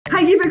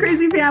Keep It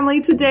Crazy family,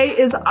 today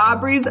is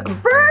Aubrey's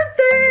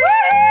birthday!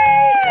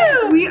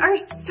 We are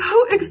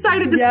so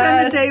excited to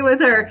spend the day with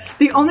her.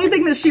 The only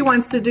thing that she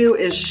wants to do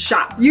is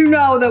shop. You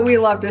know that we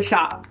love to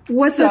shop.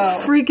 What the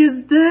freak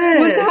is this?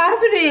 What's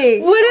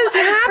happening? What is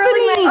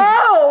happening?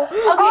 Oh!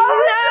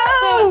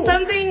 So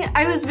something,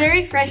 I was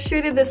very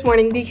frustrated this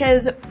morning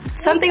because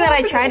something that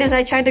I tried is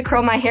I tried to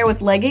curl my hair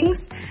with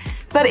leggings.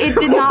 But it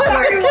did not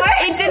work.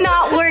 It did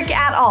not work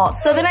at all.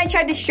 So then I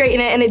tried to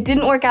straighten it and it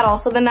didn't work at all.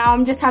 So then now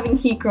I'm just having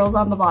heat curls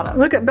on the bottom.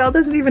 Look at Belle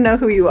doesn't even know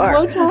who you are.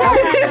 What's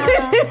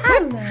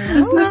happening?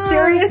 This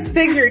mysterious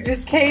figure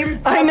just came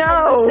from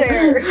the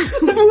stairs.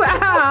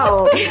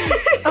 Wow.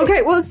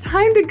 Okay, well it's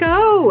time to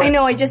go. I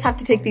know, I just have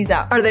to take these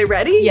out. Are they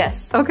ready?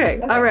 Yes.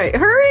 Okay, all right,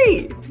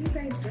 hurry.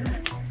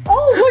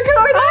 Oh, look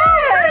who it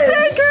is!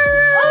 Birthday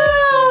girl!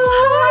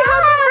 Oh,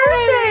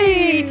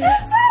 happy birthday!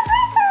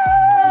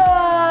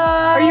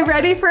 Are you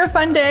ready for a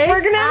fun day?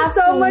 We're gonna have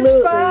so much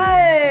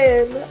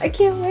fun! I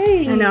can't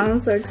wait. I know, I'm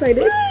so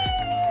excited.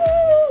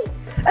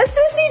 A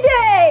sissy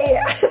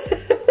day!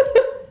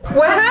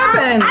 What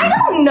happened? I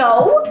don't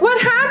know.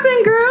 What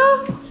happened,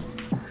 girl?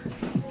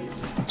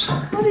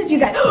 What did you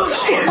guys?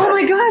 Oh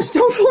my gosh,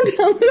 don't fall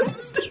down the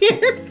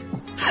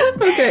stairs.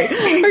 Okay,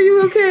 are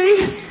you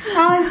okay?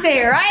 I'm gonna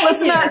stay right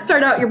Let's not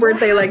start out your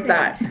birthday like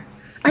that.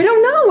 I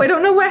don't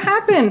know what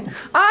happened.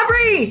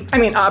 Aubrey!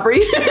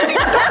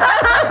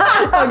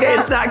 Okay,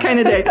 it's that kind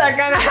of day.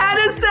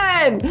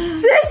 Addison!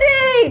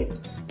 Sissy!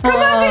 Come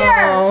up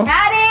here!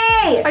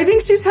 Addie! I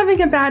think she's having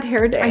a bad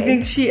hair day. I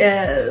think she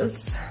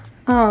is.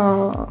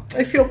 Oh,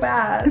 I feel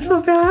bad. I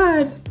feel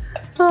bad.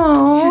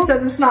 Oh. She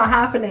said it's not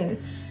happening.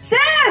 Sis,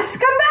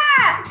 come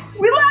back!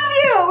 We love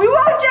you! We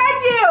won't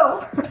judge you!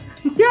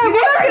 Yeah, You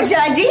guys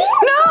aren't judging?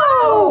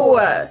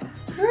 No!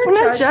 We're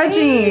not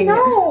judging.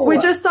 No. We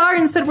just saw her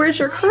and said, where's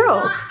your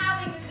curls?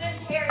 having a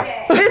good hair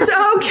day. It's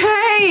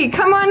okay.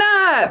 Come on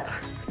up.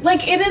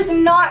 Like, it is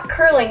not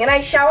curling. And I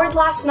showered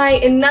last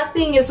night and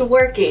nothing is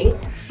working.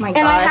 My and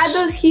I had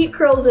those heat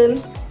curls in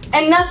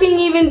and nothing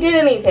even did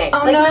anything. Oh,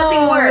 like, no.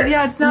 nothing worked.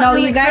 Yeah, it's not No,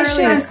 really you guys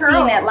should curly. have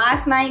seen it.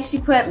 Last night she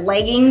put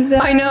leggings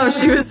in. I know,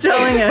 she was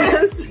telling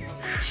us.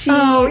 You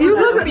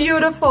look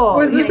beautiful.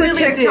 Was this You a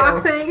really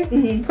TikTok do.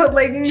 thing? Put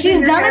leggings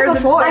She's in your done it hair,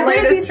 before. I did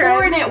it latest before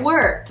trend? and it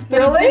worked, but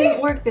Really? it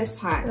didn't work this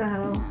time.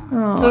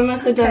 Oh. So I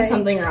must have done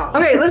something wrong.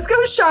 Okay, let's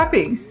go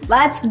shopping.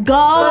 Let's go.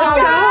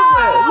 Let's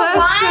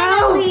go.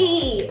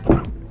 Finally.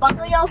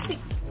 Buckle your seat.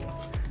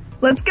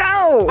 Let's go.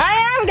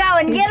 I am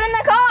going. Get in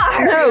the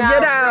car. No,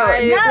 get out.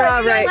 right. You're No, all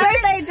it's your right.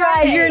 birthday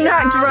driving. You're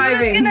not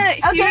driving.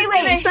 Okay,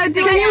 wait. So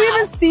can you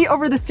even see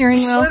over the steering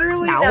wheel?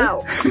 Literally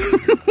no.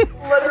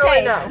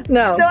 Literally no.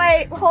 No. So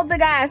I hold the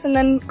gas and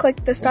then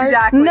click the start.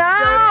 Exactly. No.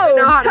 Don't even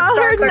know how to Tell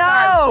her start the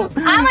car. no.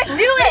 I'm gonna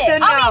do it. It's a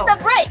no. I mean the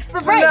brakes.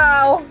 The brakes.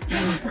 No.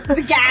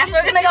 The gas.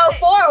 We're gonna go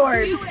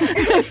forward.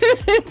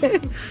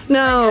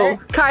 No.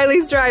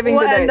 Kylie's driving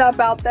We'll today. end up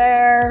out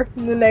there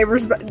in the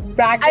neighbor's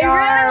backyard.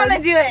 I really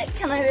want to do it.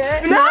 Can I do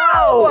it?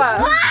 No.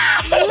 Why?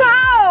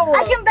 No.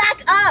 I can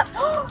back up.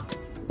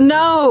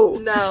 No.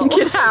 No.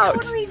 Get out.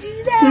 Totally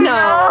do that.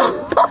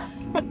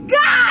 No.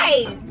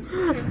 Guys.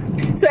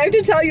 So I have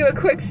to tell you a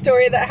quick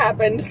story that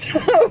happened. So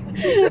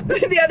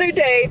the other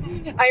day,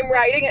 I'm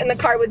riding in the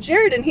car with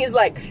Jared and he's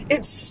like,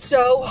 it's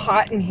so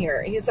hot in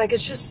here. He's like,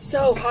 it's just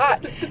so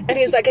hot. And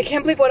he's like, I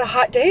can't believe what a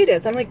hot day it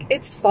is. I'm like,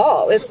 it's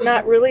fall. It's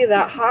not really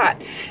that hot.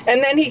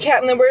 And then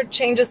and then we're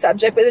changed the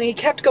subject, but then he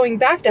kept going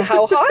back to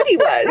how hot he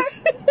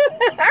was.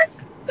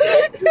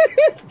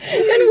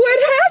 And what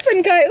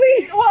happened,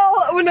 Kylie?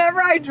 Well,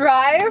 whenever I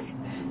drive,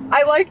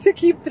 I like to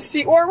keep the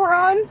seat warmer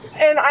on,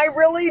 and I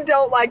really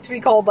don't like to be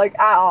cold, like,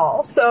 at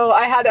all. So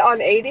I had it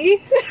on 80,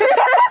 and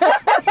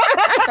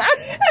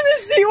the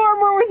seat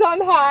warmer was on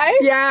high.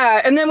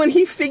 Yeah, and then when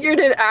he figured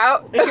it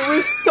out, He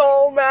was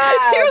so mad.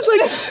 he was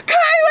like,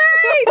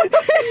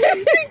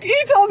 Kylie! He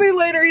told me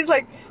later, he's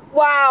like,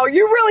 wow,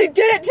 you really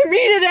did it to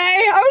me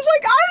today. I was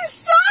like, I'm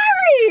sorry.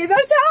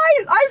 That's how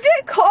I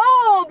get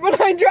cold when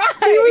I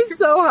drive. He was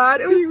so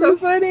hot. It was so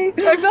funny.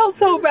 I felt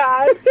so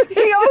bad.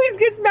 He always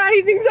gets mad.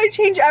 He thinks I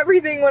change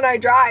everything when I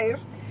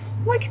drive.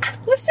 I'm like,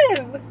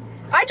 listen,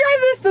 I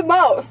drive this the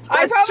most.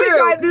 I That's probably true.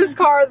 drive this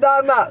car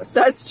the most.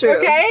 That's true.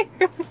 Okay?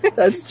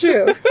 That's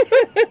true.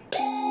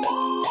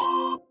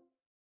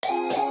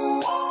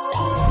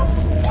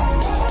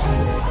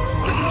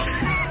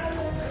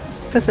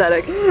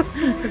 Pathetic.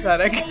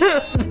 Pathetic.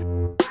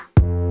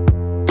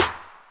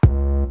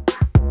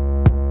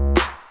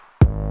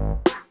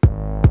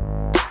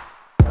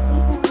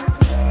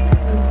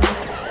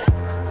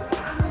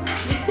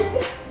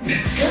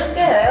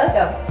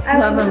 I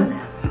love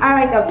them. I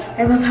like them.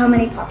 I love how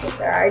many pockets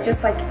there are.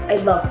 I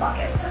love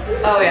pockets.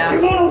 Oh yeah. I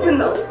won't open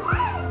those.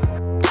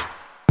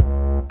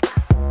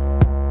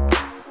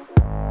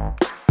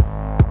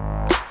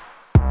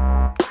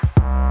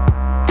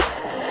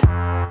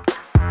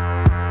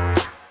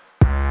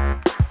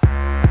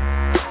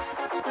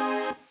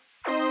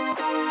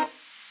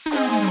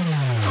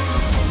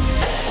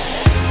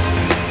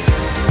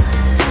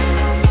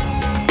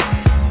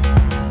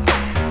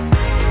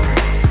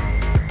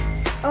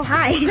 Oh,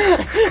 hi.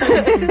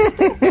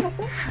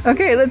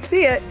 Okay, let's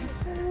see it.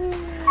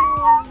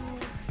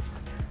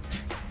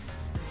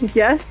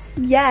 Yes?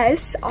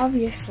 Yes,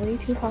 obviously,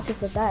 Tupac is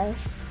the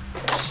best.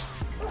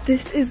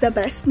 This is the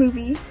best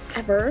movie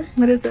ever.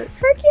 What is it?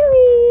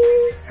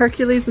 Hercules!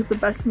 Hercules is the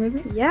best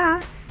movie?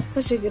 Yeah,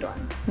 such a good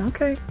one.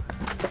 Okay.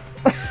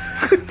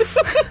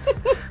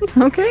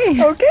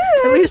 Okay. Okay.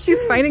 At least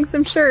she's finding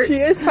some shirts. She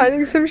is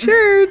finding some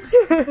shirts.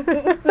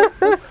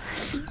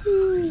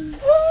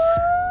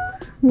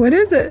 What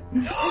is it?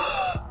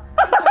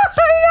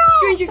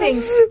 Stranger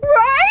Things.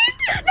 Right?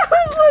 That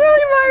was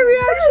literally my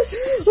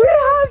reaction. We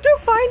have to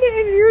find it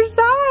in your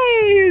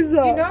size.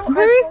 You know,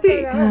 where is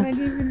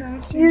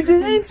he? You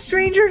did it,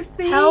 Stranger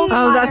Things.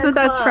 Oh, that's what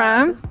that's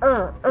from?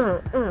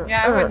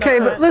 Yeah. Okay,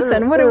 but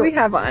listen, what do we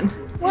have on?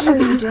 What are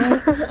you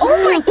doing?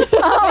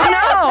 Oh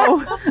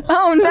no!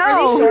 Oh no!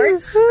 Are they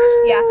shorts?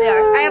 Yeah, they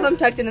are. I have them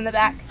tucked in the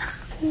back.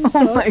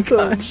 Oh my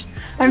gosh.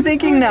 I'm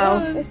thinking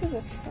no.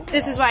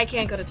 This is why I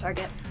can't go to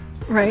Target.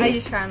 I Right?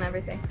 just try on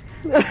everything.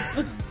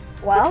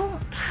 Well,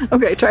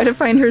 Okay, try to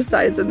find her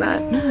size in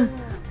that.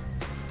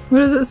 What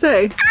does it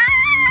say?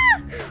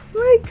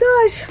 my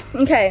gosh.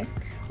 Okay,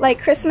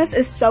 like Christmas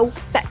is so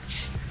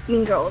fetch.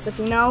 Mean Girls, if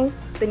you know,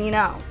 then you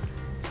know.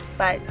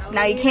 But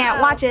now you can't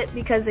watch it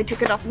because they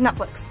took it off of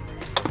Netflix.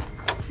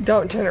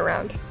 Don't turn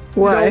around.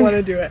 Why? Don't want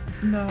to do it.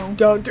 No.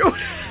 Don't do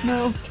it.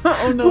 No.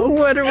 Oh no.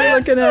 What are we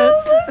looking at?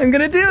 I'm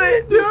gonna do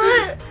it. Do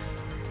it.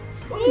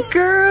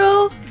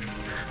 Girl,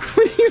 what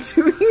are you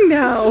doing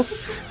now?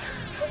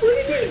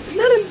 Is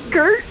that a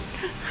skirt?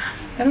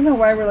 I don't know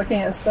why we're looking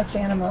at stuffed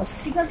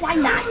animals. Because why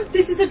not?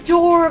 This is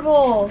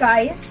adorable.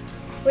 Guys,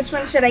 which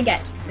one should I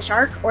get? The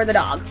shark or the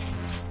dog?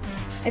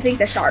 I think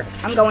the shark.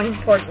 I'm going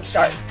towards the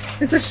shark.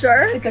 It's a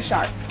shark? It's a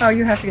shark. Oh,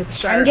 you have to get the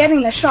shark. I'm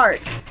getting the shark.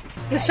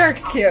 The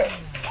shark's cute.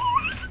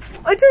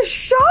 It's a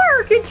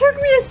shark. It took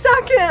me a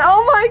second.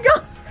 Oh my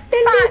god. The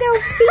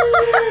little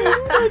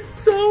fin. That's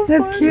so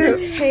That's funny. cute.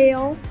 The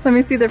tail. Let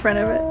me see the front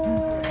of it.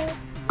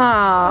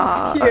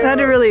 Aww, that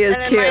really is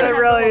And then cute. mine It has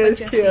a really whole is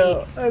bunch of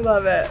cute. I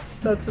love it.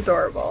 That's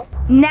adorable.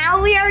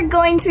 Now we are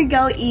going to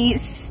go eat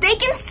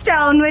steak and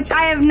stone, which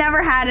I have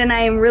never had, and I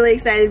am really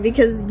excited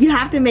because you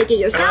have to make it I'm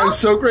yourself.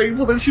 so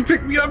grateful that she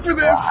picked me up for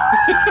this.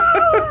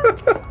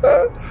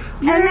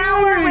 And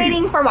now we're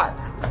waiting for Mark.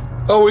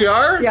 Oh, we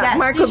are? Yeah, Yes.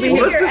 Mark will be Well,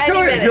 here. let's just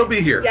go ahead. He'll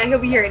be here. Yeah, he'll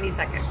be here any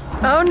second.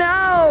 Oh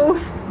no.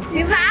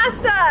 You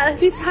passed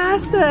us. He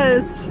passed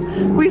us.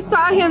 We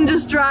saw him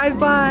just drive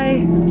by.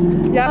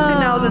 You have to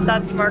know that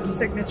that's Mark's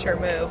signature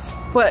move.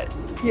 What?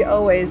 He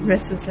always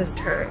misses his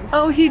turns.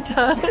 Oh, he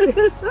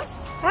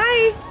does.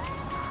 Hi.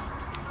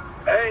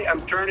 Hey, I'm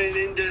turning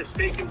into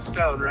steak and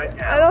stone right I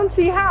now. don't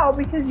see how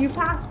because you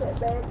passed it,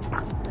 babe.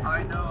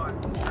 I know.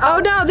 Oh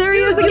no, there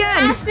he is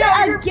again.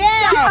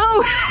 Again!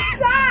 Oh,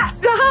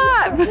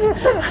 stop!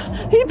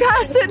 He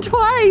passed it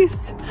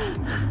twice.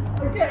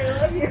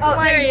 Oh,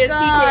 there he is.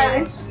 He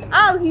came.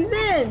 Oh, he's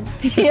in.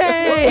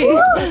 Yay!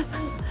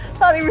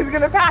 Thought he was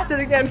gonna pass it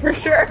again for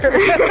sure.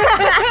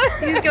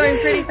 He's going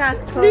pretty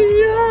fast. Close.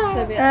 Yeah.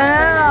 To be-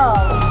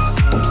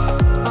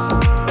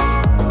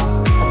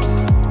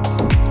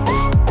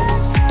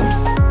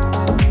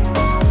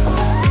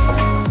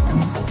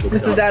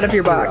 This is out of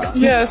your box.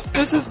 Yes,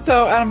 this is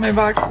so out of my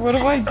box. What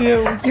do I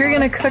do? You're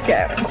gonna cook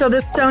it. So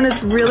this stone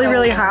is really,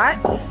 really hot,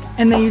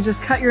 and then you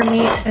just cut your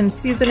meat and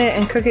season it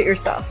and cook it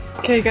yourself.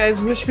 Okay, guys,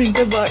 wish me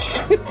good luck.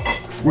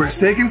 We're at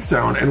Steak and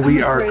Stone, and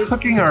we are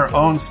cooking our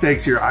own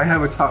steaks here. I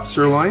have a top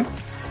sirloin,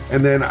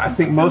 and then I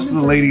think most of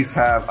the ladies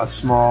have a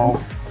small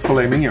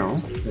filet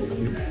mignon.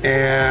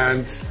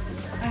 And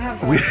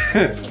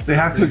they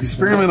have to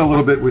experiment a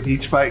little bit with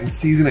each bite and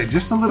season it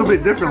just a little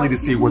bit differently to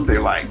see what they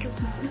like.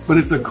 But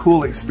it's a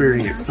cool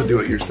experience to do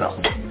it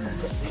yourself.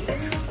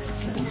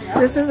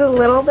 This is a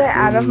little bit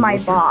out of my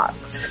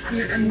box.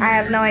 I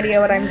have no idea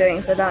what I'm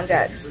doing, so don't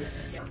judge.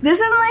 This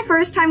is my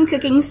first time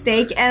cooking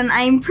steak, and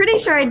I'm pretty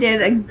sure I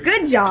did a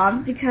good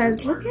job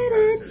because look at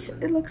it.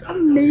 It looks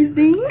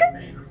amazing.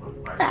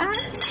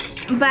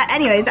 That. But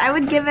anyways, I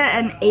would give it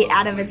an 8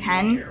 out of a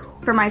 10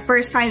 for my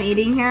first time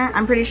eating here.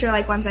 I'm pretty sure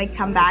like once I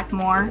come back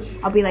more,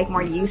 I'll be like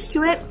more used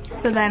to it.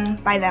 So then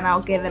by then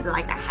I'll give it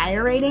like a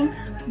higher rating.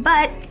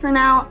 But for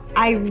now,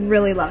 I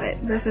really love it.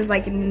 This is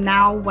like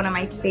now one of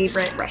my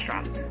favorite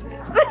restaurants.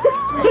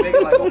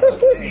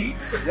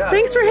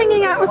 Thanks for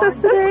hanging out with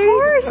us today. Of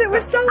course, it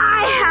was so fun.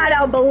 I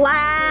had a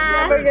blast.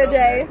 Have a good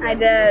day. I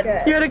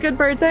did. You had a good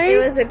birthday? It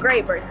was a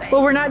great birthday.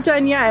 Well, we're not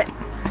done yet.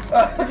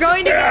 We're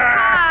going to get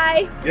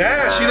pie.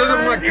 Yeah, she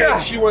doesn't want cake,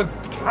 she wants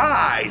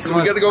pie. So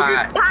we gotta go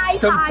get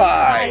some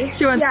pie.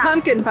 She wants Yeah.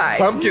 pumpkin pie.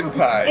 Pumpkin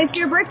pie. If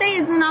your birthday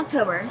is in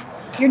October,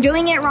 you're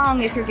doing it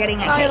wrong if you're getting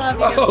a cake.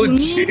 Oh,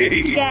 You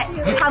need to jeez.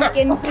 get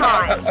pumpkin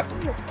pie.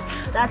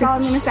 That's all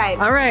I'm gonna say.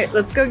 All right,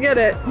 let's go get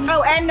it.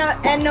 Oh, and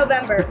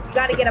November. You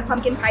gotta get a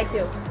pumpkin pie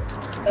too.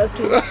 Those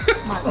 2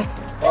 months.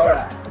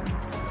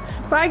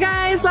 Bye,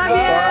 guys. Love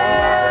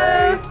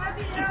you.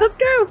 Let's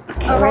go.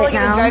 Right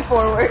now, Drive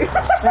forward.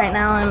 right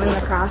now I'm in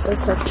the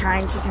process of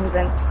trying to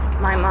convince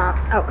my mom.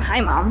 Oh,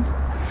 hi, Mom.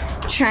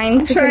 Trying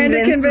to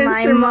convince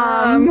my your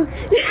mom.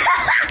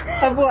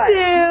 Of what?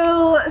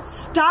 to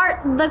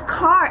start the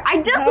car.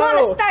 I just want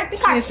to start the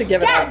car. She needs to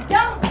give it Dad, up.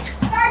 don't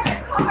start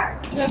the car.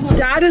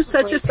 Dad is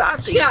such a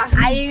softie. Yeah.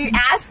 I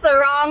asked the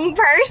wrong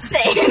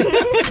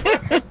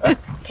person.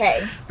 Okay.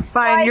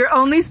 Fine, you're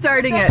only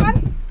starting it.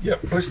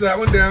 Yep, push that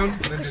one down,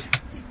 and then just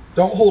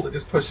don't hold it,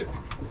 just push it.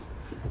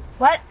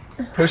 What?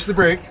 Push the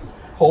brake,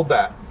 hold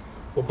that.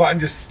 The button,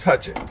 just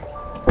touch it.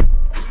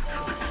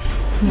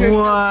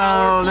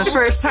 Whoa, the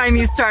first time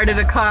you started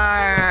a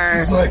car.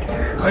 It's like,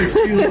 I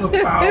feel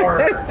the power.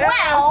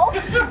 Well,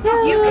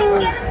 you can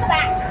get in the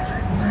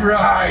back.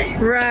 Right.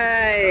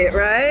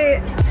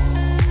 Right.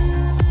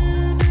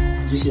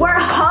 We're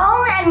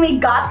home and we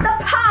got the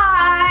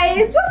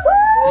pies.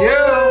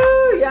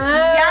 Woo-hoo!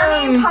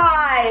 Yeah. Yummy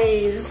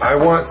pies. I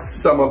want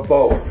some of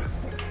both.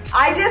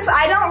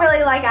 I don't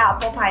really like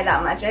apple pie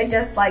that much. I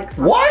just like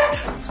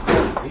What?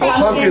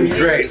 Pumpkin's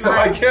great, so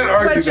I can't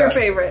argue What's your that.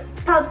 favorite?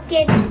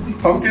 pumpkin.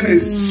 Pumpkin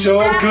is so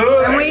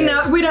good. And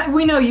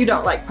we know you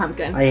don't like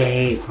pumpkin. I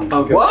hate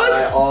pumpkin. What?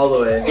 Pie all the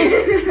way.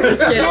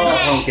 Just kidding.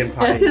 Pumpkin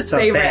pie. That's his It's the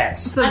favorite.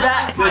 best. It's the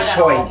best. Good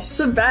choice. It's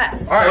the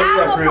best. All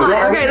right. Apple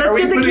pie. Okay, let's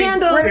get the putting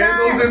candles.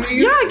 Candles in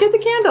these? Yeah, get the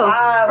candles.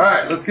 All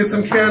right, let's get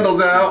some candles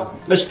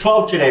out. There's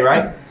 12 today,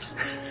 right?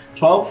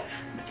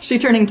 12? She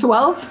turning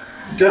 12?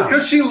 Just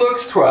because she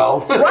looks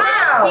 12.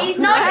 Wow. She's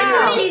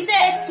not. She's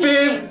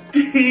 15.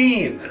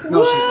 15.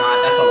 No, she's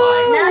not. That's a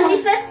lie. No,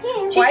 she's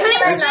 15. She's Why turning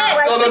did I 6. not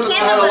Still The doesn't know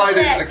how to candles light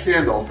are a 6.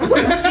 candle.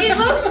 She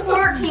looks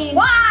 14.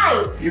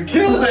 Why? You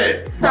killed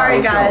it.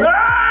 Sorry, guys.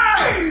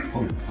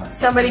 Ah!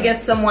 Somebody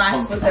gets some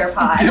wax with their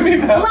pie. Give me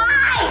that.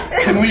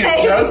 Light. Can we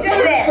Okay, adjust did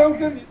it or it.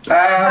 something?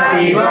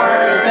 Happy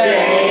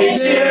birthday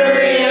to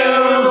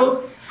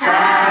you.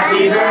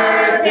 Happy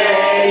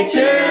birthday to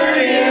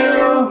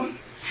you.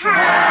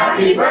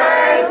 Happy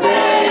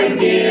birthday,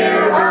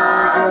 dear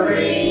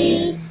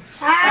Aubrey.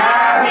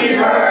 Happy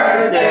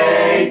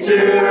birthday to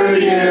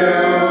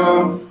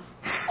you.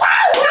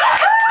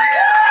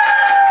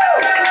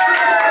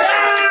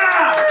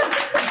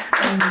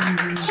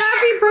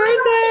 Happy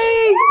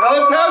birthday! Now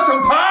let's have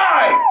some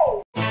pie.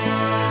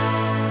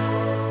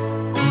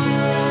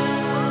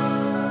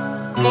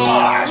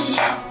 Gosh.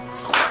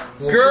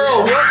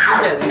 Girl,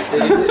 what?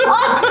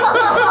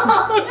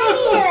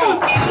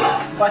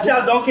 Watch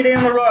out, don't get it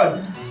in the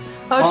rug.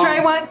 Oh, Trey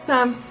wants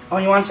some. Oh,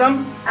 you want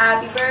some?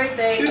 Happy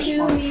birthday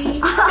to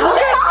me.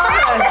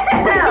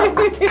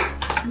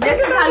 This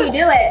is how you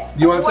do it.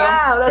 You want some?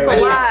 Wow, that's a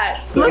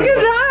lot. Look at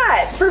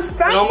that.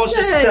 Perfection. It almost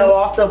just fell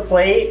off the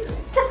plate.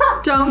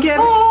 Don't give.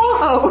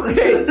 Oh,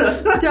 okay.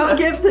 Don't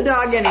give the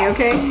dog any,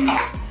 okay?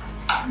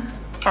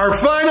 Our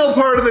final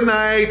part of the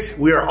night,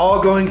 we are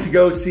all going to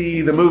go see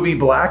the movie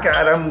Black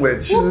Adam,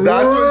 which that's what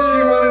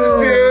she wanted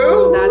to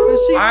do. That's what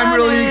she I'm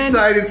really wanted.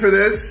 excited for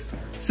this.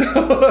 So,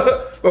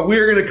 but we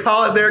are going to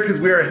call it there because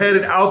we are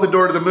headed out the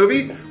door to the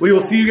movie. We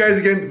will see you guys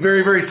again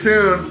very, very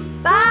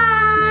soon. Bye.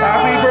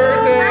 Happy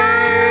birthday!